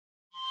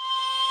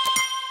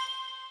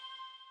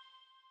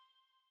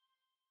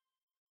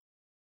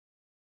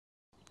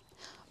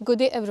Good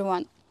day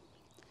everyone.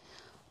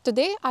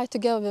 Today I,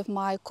 together with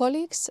my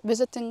colleagues,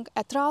 visiting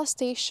a trial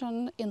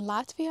station in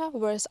Latvia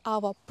where is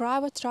our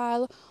private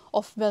trial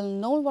of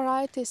well-known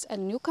varieties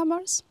and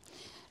newcomers.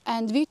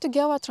 And we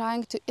together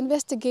trying to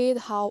investigate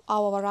how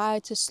our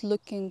varieties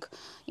looking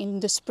in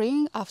the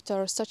spring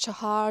after such a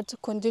hard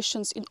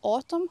conditions in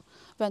autumn,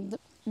 when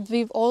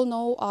we all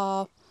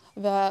know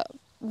the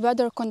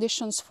weather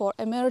conditions for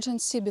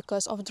emergency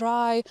because of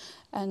dry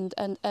and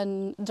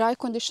dry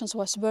conditions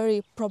was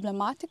very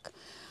problematic.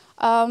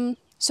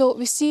 So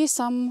we see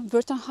some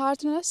winter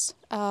hardness,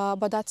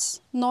 but that's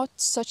not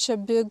such a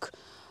big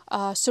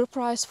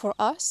surprise for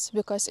us,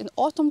 because in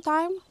autumn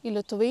time in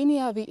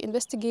Lithuania we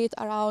investigate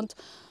around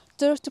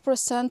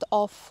 30%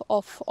 of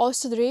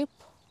oilseed rape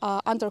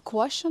under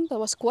question, that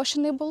was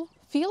questionable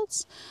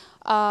fields.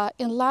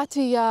 In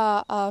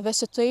Latvia the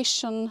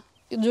situation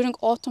during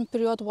autumn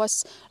period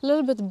was a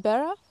little bit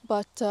better,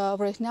 but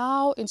right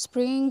now in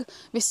spring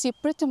we see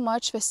pretty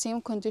much the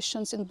same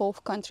conditions in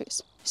both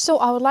countries. So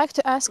I would like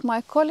to ask my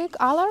colleague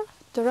Alar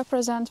to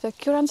represent the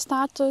current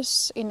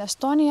status in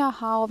Estonia,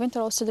 how winter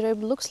oilseed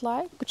rape looks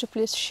like. Could you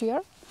please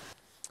share?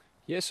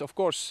 Yes, of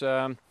course.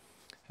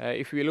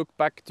 If we look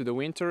back to the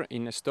winter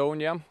in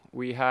Estonia,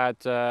 we had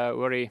a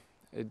very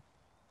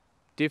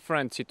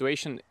different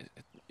situation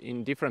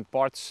in different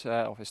parts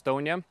of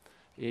Estonia.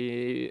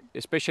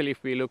 Especially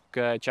if we look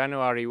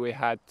January, we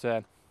had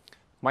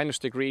minus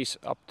degrees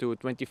up to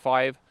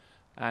 25,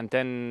 and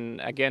then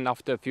again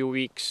after a few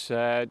weeks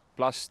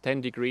plus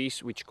 10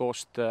 degrees, which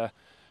caused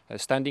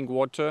standing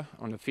water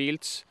on the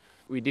fields.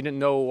 We didn't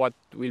know what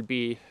will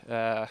be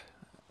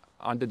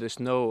under the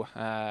snow,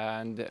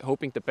 and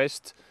hoping the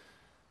best,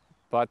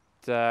 but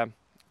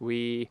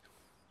we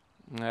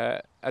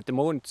at the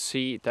moment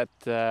see that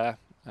the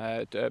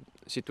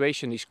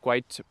situation is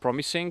quite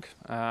promising,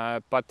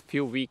 but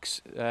few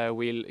weeks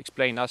will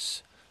explain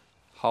us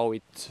how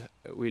it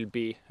will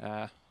be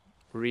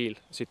real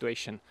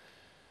situation.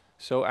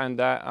 So, and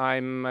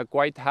I'm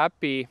quite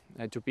happy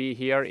to be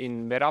here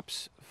in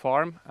Verap's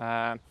farm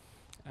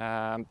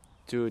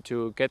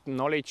to get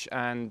knowledge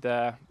and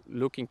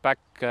looking back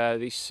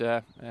these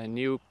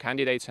new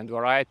candidates and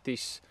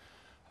varieties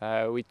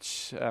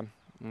which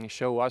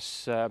show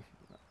us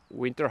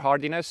winter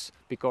hardiness,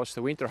 because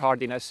the winter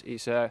hardiness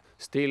is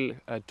still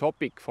a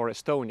topic for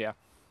Estonia.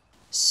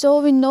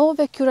 So we know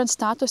the current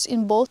status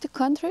in Baltic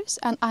countries,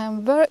 and I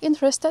am very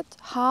interested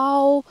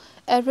how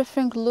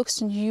everything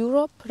looks in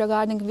Europe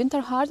regarding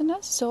winter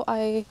hardiness. So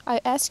I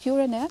ask you,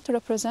 René, to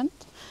represent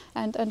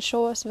and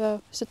show us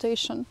the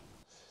situation.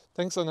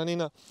 Thanks,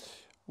 Ananina.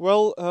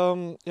 Well,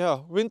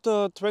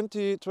 winter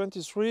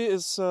 2023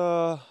 is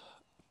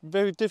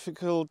very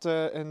difficult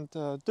and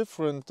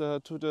different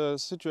to the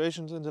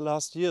situations in the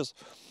last years.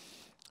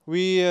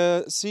 We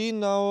see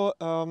now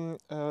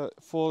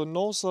for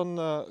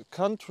northern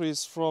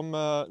countries from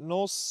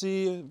North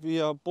Sea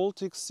via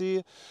Baltic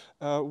Sea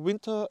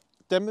winter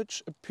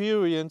damage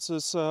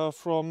appearances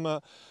from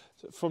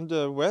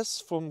the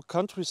west, from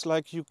countries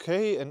like UK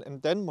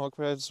and Denmark,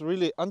 where it's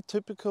really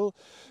untypical,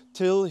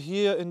 till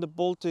here in the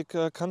Baltic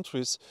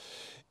countries.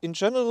 In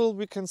general,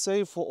 we can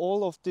say for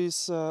all of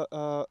these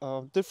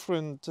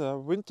different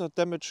winter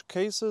damage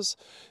cases,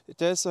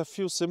 there's a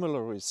few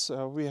similarities.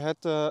 We had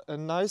a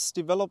nice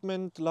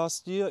development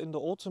last year in the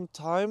autumn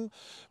time,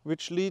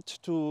 which led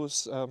to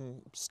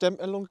stem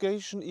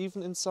elongation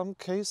even in some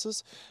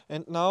cases.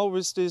 And now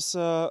with these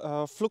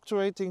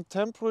fluctuating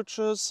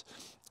temperatures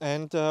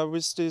and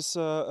with these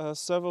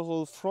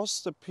several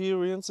frost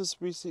appearances,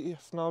 we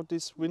have now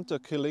this winter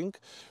killing.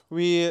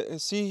 We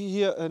see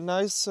here a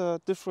nice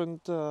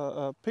different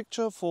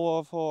picture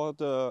for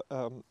the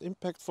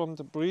impact from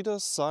the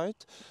breeder's side.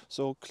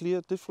 So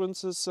clear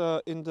differences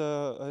in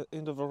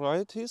the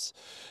varieties.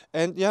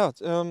 And yeah,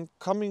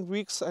 coming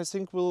weeks I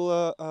think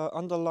will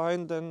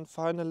underline then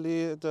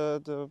finally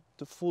the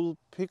full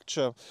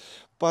picture.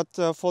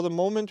 But for the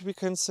moment we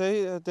can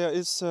say there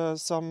is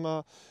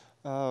some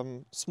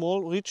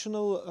small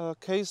regional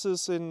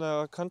cases in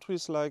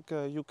countries like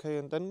UK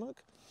and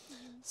Denmark.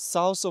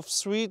 South of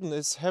Sweden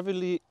is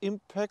heavily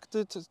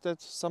impacted.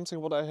 That's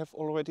something what I have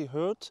already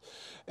heard.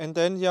 And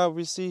then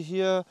we see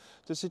here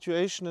the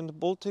situation in the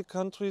Baltic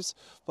countries,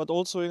 but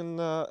also in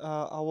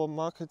our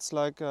markets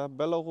like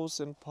Belarus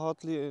and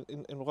partly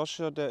in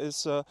Russia, there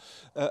is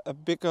a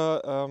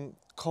bigger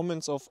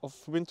comments of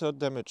winter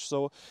damage.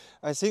 So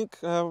I think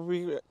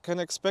we can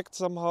expect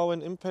somehow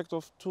an impact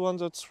of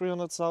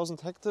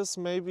 200,000-300,000 hectares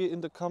maybe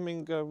in the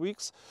coming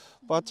weeks.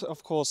 But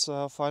of course,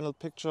 final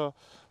picture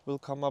will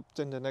come up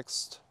in the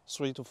next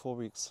 3 to 4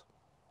 weeks.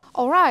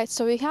 All right,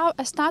 so we have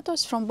a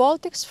status from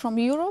Baltics, from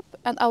Europe,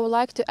 and I would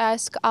like to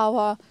ask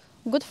our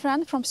good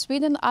friend from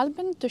Sweden,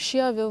 Albin, to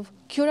share the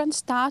current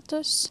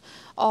status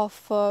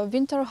of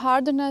winter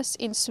hardiness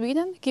in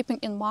Sweden, keeping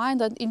in mind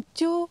that in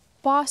 2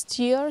 past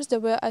years there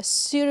were a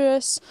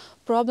serious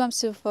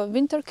problems with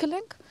winter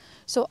killing.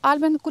 So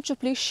Albin, could you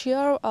please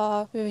share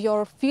with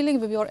your feeling,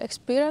 with your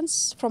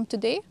experience from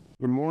today?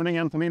 Good morning,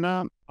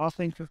 Antonina. I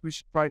think that we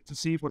should try to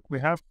see what we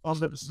have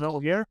under the snow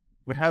here.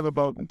 we have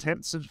about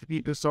 10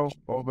 centimeters of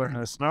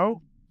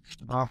snow.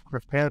 I've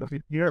prepared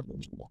it here.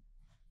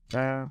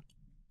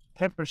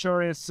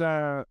 Temperature is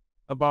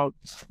about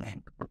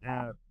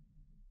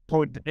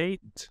 0.8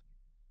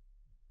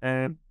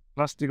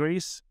 plus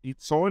degrees in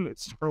soil.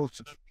 It's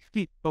frozen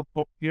feet up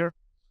here.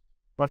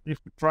 But if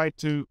we try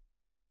to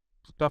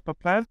put up a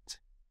plant,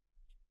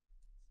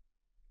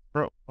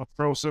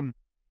 frozen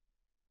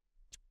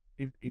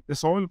in the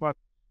soil, but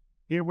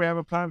here we have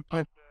a plant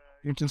that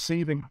you can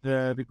see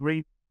the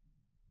green,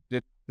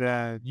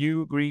 the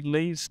new green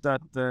leaves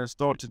that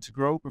started to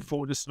grow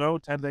before the snow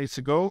 10 days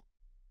ago.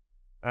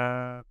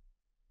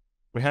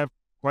 We have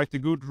quite a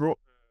good root.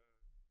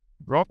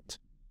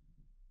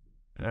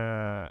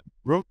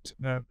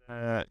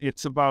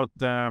 It's about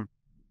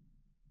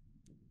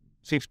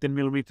 15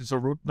 millimeters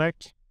of root neck,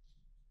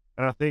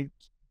 and I think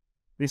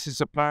this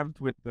is a plant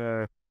with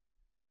that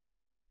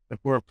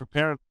were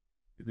prepared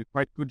in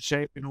quite good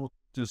shape in order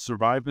to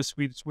survive the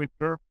Swedish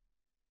winter.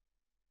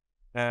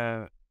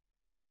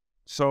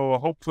 So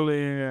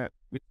hopefully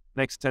with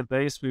next 10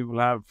 days we will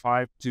have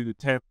 5 to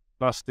 10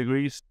 plus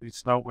degrees. The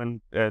snow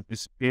will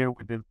disappear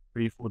within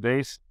 3-4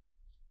 days,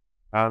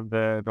 and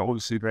the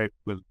oilseed rape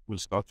will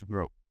start to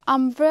grow.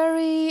 I'm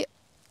very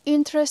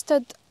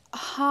interested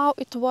how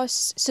it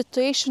was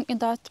situation in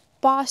that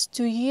past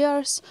 2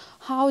 years.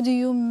 How do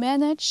you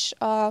manage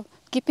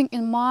keeping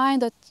in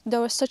mind that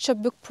there were such a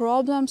big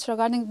problems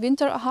regarding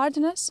winter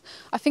hardiness?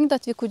 I think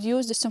that we could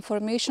use this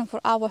information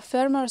for our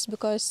farmers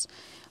because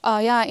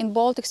in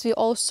Baltics we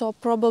also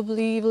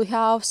probably will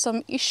have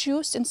some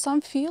issues in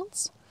some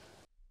fields.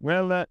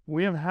 Well,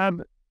 we have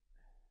had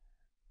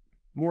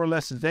more or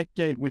less a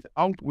decade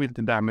without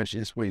winter damage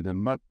in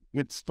Sweden, but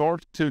with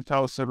start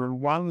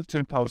 2001,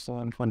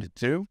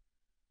 2022,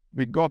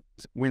 we got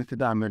winter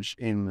damage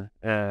in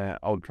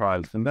our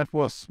trials, and that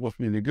was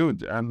really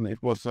good, and it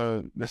was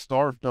the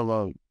start of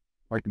a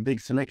quite big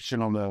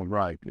selection of the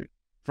variety.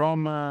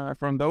 From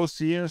those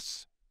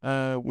years,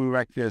 we were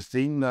actually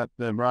seeing that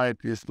the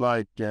varieties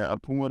like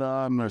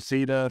Apura,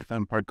 Mercedes,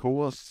 and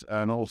Parcours,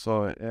 and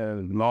also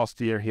last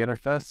year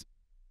Herefest,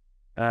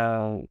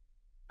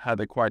 had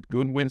a quite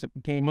good winter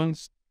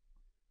performance.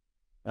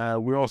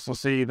 We also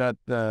see that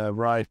the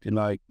variety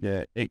like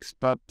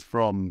Expat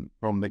from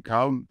the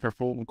cow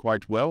performed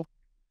quite well.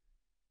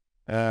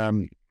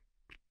 And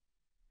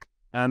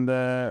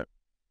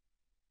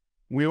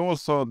we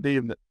also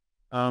did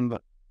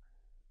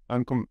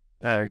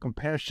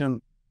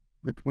comparison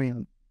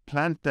between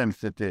plant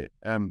density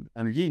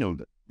and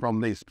yield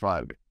from this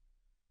trial.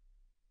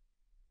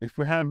 If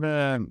we have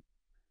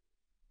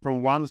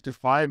from 1 to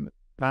 5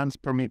 plants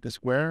per meter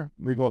square,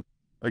 we got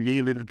a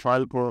yield in the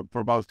trial for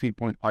about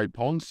 3.5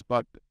 tons,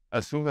 but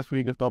as soon as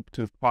we got up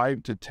to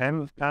 5 to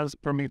 10 plants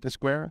per meter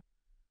square,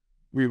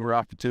 we were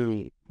up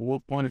to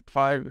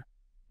 4.5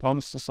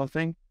 tons or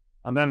something.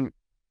 And then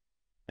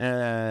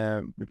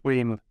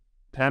between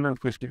 10 and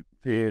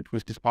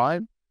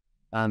 55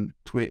 and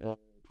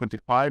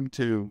 25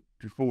 to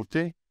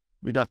 40,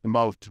 we got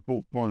about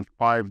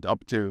 4.5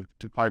 up to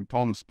 5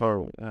 tons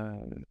per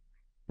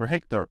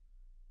hectare.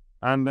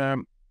 And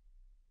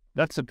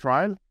that's a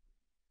trial.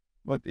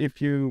 But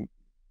if you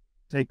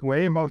take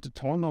away about a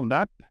ton of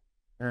that,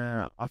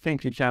 I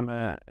think you can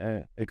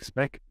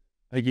expect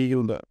a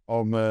yield of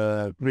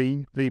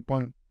 3.2,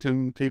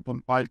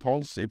 3.5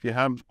 tons if you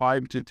have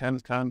 5 to 10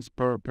 tons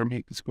per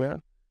meter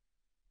square.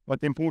 But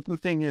the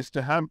important thing is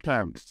to have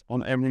plants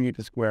on every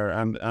meter square,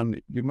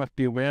 and you must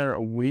be aware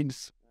of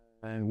weeds.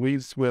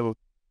 Weeds will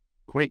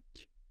quick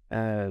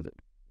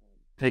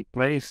take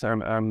place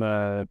and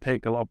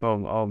take a lot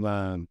of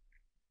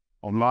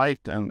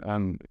light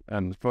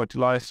and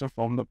fertilizer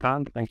from the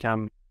plant,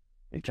 and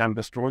it can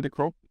destroy the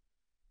crop.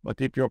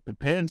 But if you're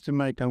prepared to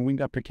make a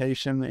wind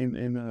application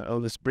in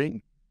early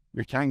spring,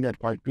 you can get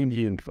quite good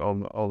yield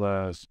of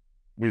the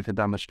winter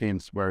damaged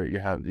fields where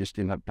you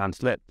still have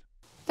plants left.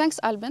 Thanks,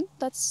 Albin.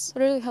 That's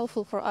really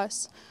helpful for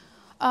us.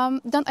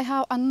 Then I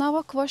have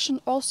another question,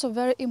 also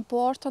very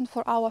important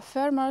for our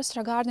farmers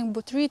regarding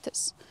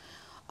Botrytis.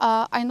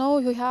 I know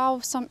you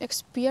have some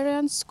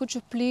experience. Could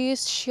you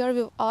please share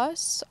with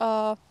us?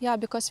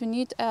 Because we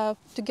need to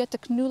get the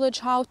knowledge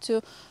how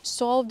to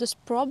solve this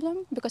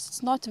problem, because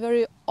it's not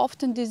very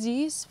often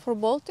disease for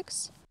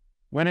Baltics.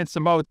 When it's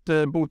about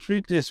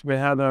Botrytis, we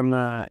had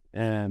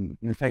an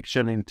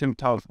infection in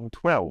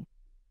 2012.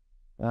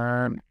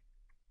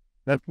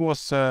 That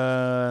was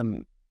a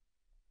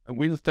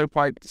winter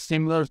quite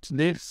similar to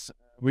this.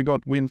 We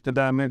got winter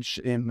damage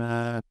in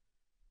the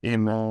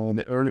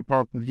early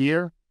part of the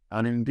year.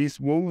 And in these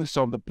wounds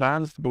of the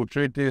plants,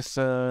 Botrytis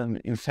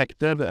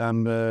infected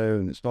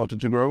and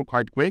started to grow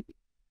quite quick.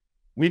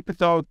 We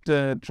put out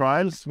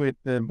trials with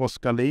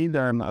Boscalid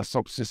and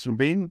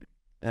azoxystrobin.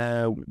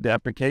 The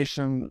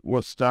application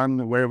was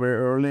done very, very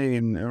early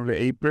in early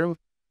April,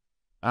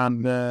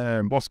 and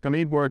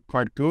Boscalid worked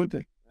quite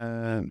good.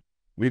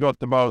 We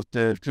got about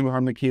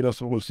 200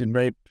 kilos of oilseed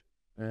rape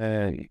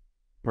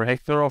per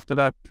hectare after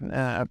that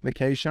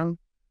application,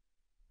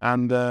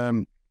 and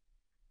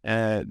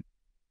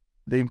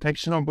the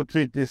infection of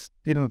Botrytis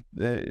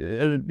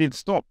did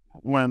stop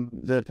when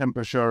the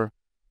temperature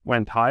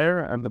went higher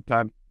and the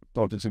plant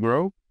started to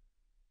grow.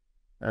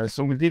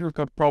 So we didn't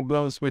got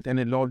problems with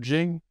any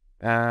lodging.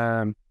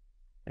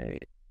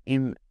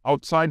 In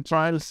outside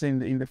trials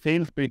in the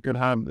field, we could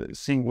have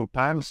single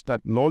plants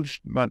that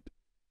lodged, but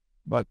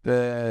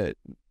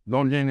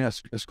lodging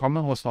as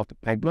common was not a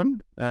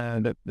problem.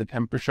 The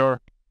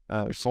temperature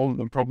solved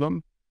the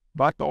problem,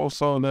 but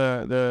also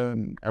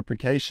the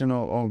application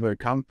of the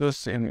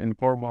canthus in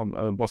form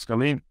of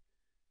boscalin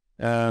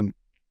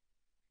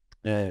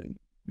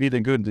with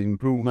a good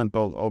improvement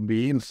of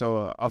being.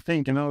 So I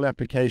think an early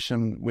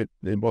application with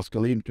the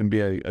boscalin can be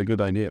a good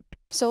idea.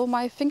 So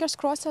my fingers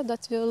crossed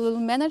that we will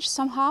manage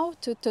somehow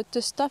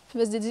to stop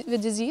with the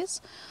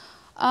disease.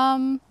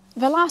 The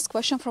last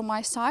question from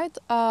my side.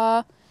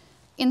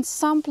 In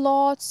some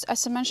plots,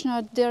 as I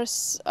mentioned,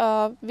 there's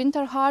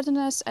winter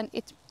hardness, and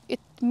it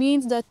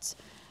means that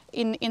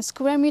in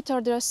square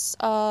meter there's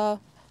a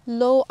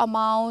low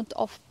amount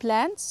of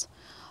plants.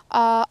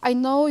 I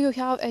know you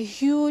have a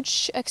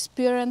huge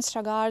experience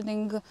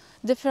regarding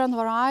different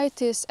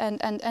varieties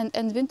and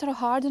winter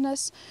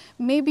hardness.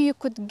 Maybe you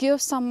could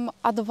give some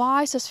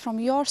advices from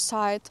your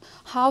side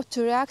how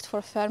to react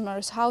for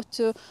farmers, how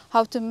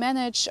to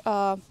manage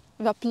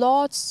the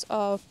plots.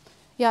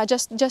 Yeah,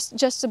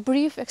 just a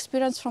brief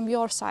experience from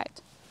your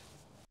side.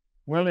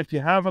 Well, if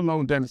you have a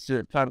low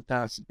density plant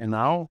density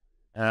now,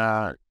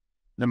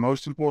 the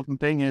most important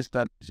thing is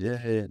that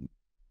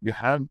you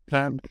have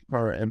plants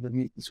per every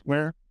meter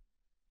square.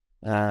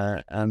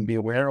 And be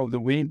aware of the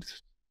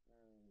weeds.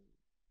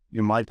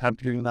 You might have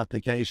to do an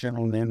application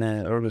in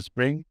early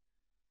spring.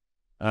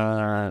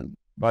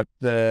 But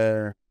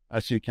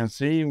as you can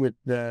see with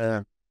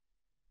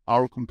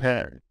our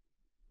comparison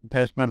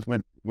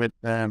with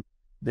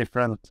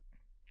different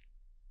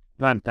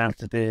plant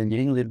density and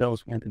usually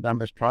those with the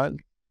damage trial,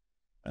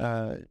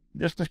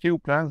 just a few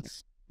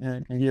plants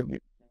can give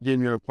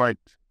you quite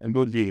a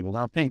good yield.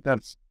 I think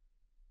that's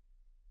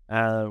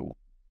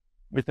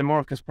with the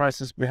market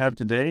prices we have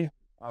today,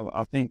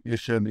 I think you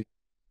should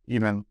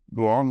even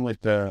go on with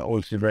the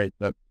oilseed rate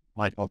that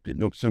might not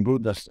look so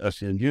good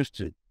as you used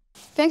to.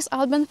 Thanks,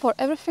 Albin, for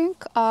everything.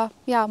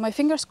 Yeah, my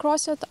fingers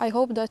crossed. I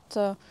hope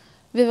that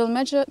we will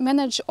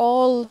manage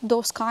all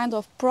those kind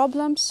of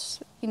problems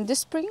in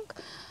this spring.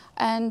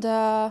 And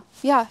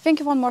yeah, thank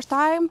you one more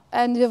time,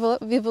 and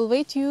we will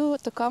wait you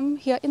to come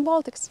here in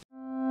Baltics.